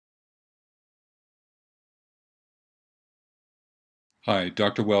Hi,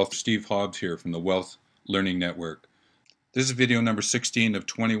 Dr. Wealth, Steve Hobbs here from the Wealth Learning Network. This is video number 16 of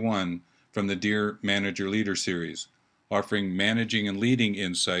 21 from the Dear Manager Leader series, offering managing and leading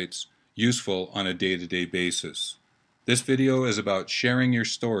insights useful on a day-to-day basis. This video is about sharing your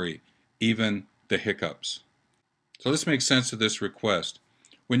story, even the hiccups. So let's make sense of this request.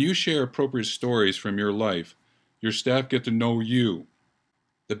 When you share appropriate stories from your life, your staff get to know you.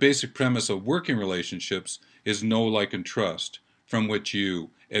 The basic premise of working relationships is know, like, and trust, from which you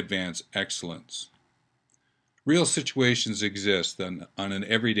advance excellence. Real situations exist on an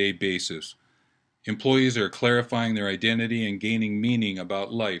everyday basis. Employees are clarifying their identity and gaining meaning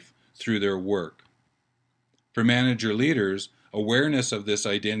about life through their work. For manager leaders, awareness of this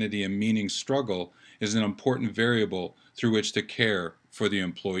identity and meaning struggle is an important variable through which to care for the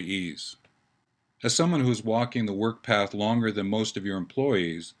employees. As someone who's walking the work path longer than most of your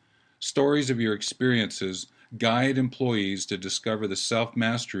employees, stories of your experiences guide employees to discover the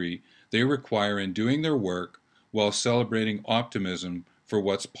self-mastery they require in doing their work while celebrating optimism for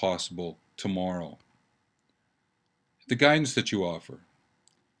what's possible tomorrow. The guidance that you offer.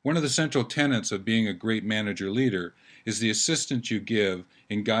 One of the central tenets of being a great manager leader is the assistance you give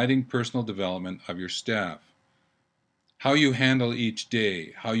in guiding personal development of your staff. How you handle each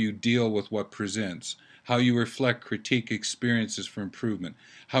day, how you deal with what presents, how you reflect, critique experiences for improvement,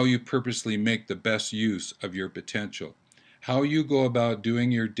 how you purposely make the best use of your potential, how you go about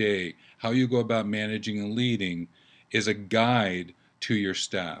doing your day, how you go about managing and leading is a guide to your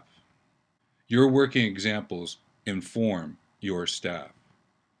staff. Your working examples inform your staff.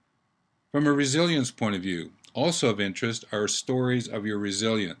 From a resilience point of view, also of interest are stories of your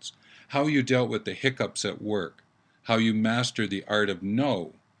resilience, how you dealt with the hiccups at work, how you mastered the art of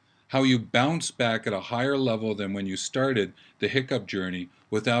no, how you bounce back at a higher level than when you started the hiccup journey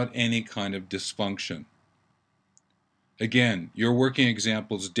without any kind of dysfunction. Again, your working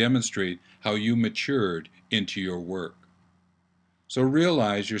examples demonstrate how you matured into your work. So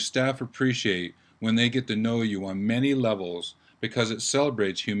realize your staff appreciate when they get to know you on many levels because it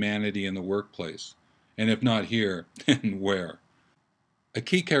celebrates humanity in the workplace. And if not here, then where? A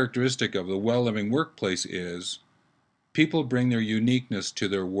key characteristic of the well-living workplace is people bring their uniqueness to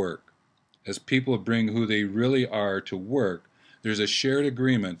their work. As people bring who they really are to work, there's a shared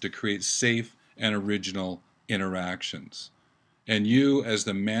agreement to create safe and original interactions. And you, as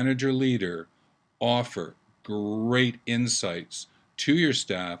the manager leader, offer great insights to your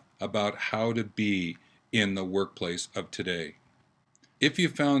staff about how to be in the workplace of today. If you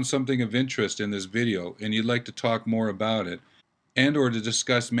found something of interest in this video and you'd like to talk more about it, and or to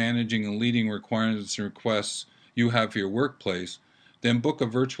discuss managing and leading requirements and requests you have for your workplace, then book a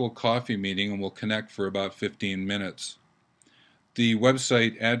virtual coffee meeting and we'll connect for about 15 minutes. The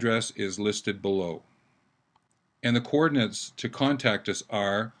website address is listed below. And the coordinates to contact us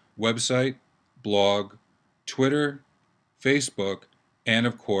are website, blog, Twitter, Facebook, and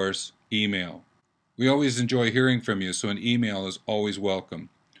of course, email. We always enjoy hearing from you, so an email is always welcome.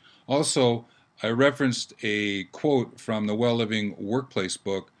 Also, I referenced a quote from the Well Living Workplace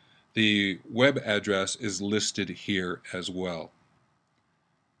book. The web address is listed here as well.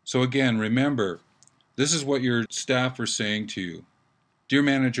 So again, remember, this is what your staff are saying to you. Dear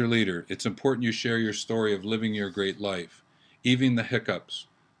manager leader, it's important you share your story of living your great life, even the hiccups.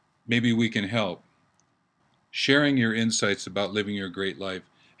 Maybe we can help. Sharing your insights about living your great life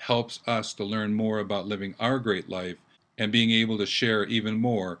helps us to learn more about living our great life and being able to share even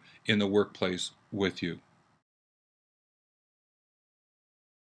more in the workplace with you.